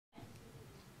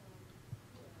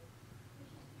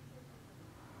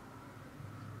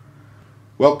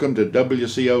Welcome to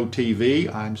WCO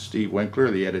TV. I'm Steve Winkler,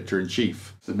 the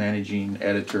editor-in-chief. The managing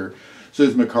editor,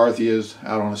 Susan McCarthy, is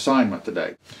out on assignment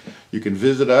today. You can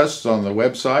visit us on the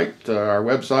website. Our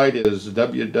website is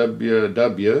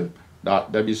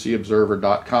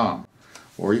www.wcobserver.com,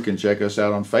 or you can check us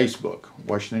out on Facebook,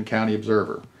 Washington County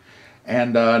Observer.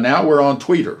 And now we're on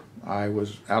Twitter. I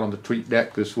was out on the tweet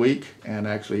deck this week and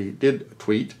actually did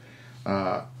tweet.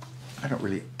 I don't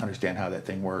really understand how that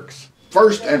thing works.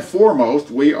 First and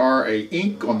foremost, we are a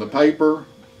ink on the paper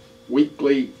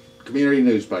weekly community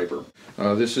newspaper.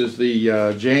 This is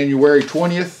the January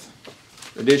 20th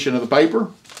edition of the paper,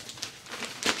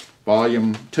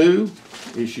 volume 2,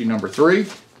 issue number 3.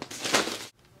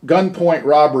 Gunpoint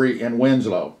robbery in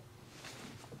Winslow.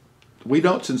 We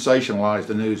don't sensationalize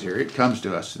the news here. It comes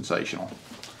to us sensational.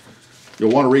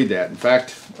 You'll want to read that. In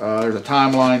fact, there's a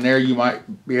timeline there. You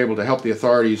might be able to help the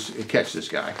authorities catch this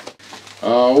guy.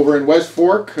 Over in West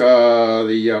Fork,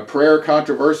 the prayer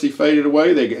controversy faded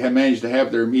away. They had managed to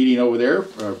have their meeting over there,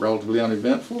 relatively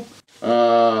uneventful.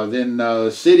 Then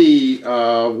the city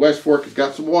of West Fork has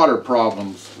got some water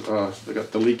problems. They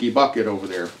got the leaky bucket over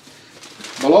there.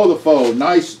 Below the fold,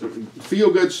 nice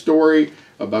feel-good story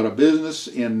about a business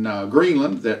in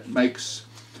Greenland that makes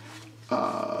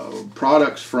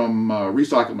products from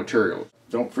recycled materials.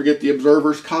 Don't forget the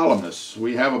Observer's columnists.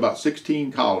 We have about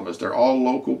 16 columnists. They're all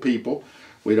local people.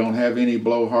 We don't have any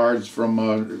blowhards from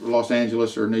Los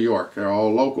Angeles or New York. They're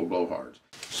all local blowhards.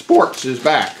 Sports is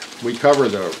back. We cover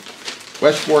the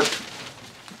West Fork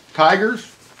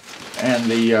Tigers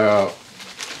and the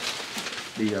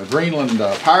Greenland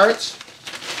Pirates.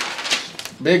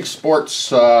 Big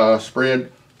sports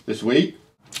spread this week.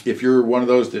 If you're one of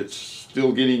those that's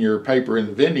still getting your paper in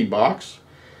the vending box,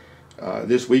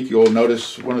 this week you'll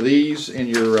notice one of these in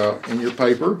your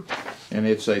paper, and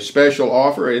it's a special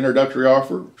offer, an introductory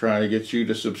offer, trying to get you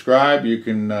to subscribe. You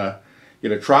can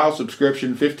get a trial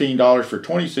subscription, $15 for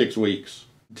 26 weeks.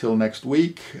 Until next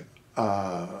week,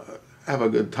 have a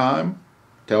good time.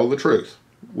 Tell the truth.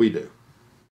 We do.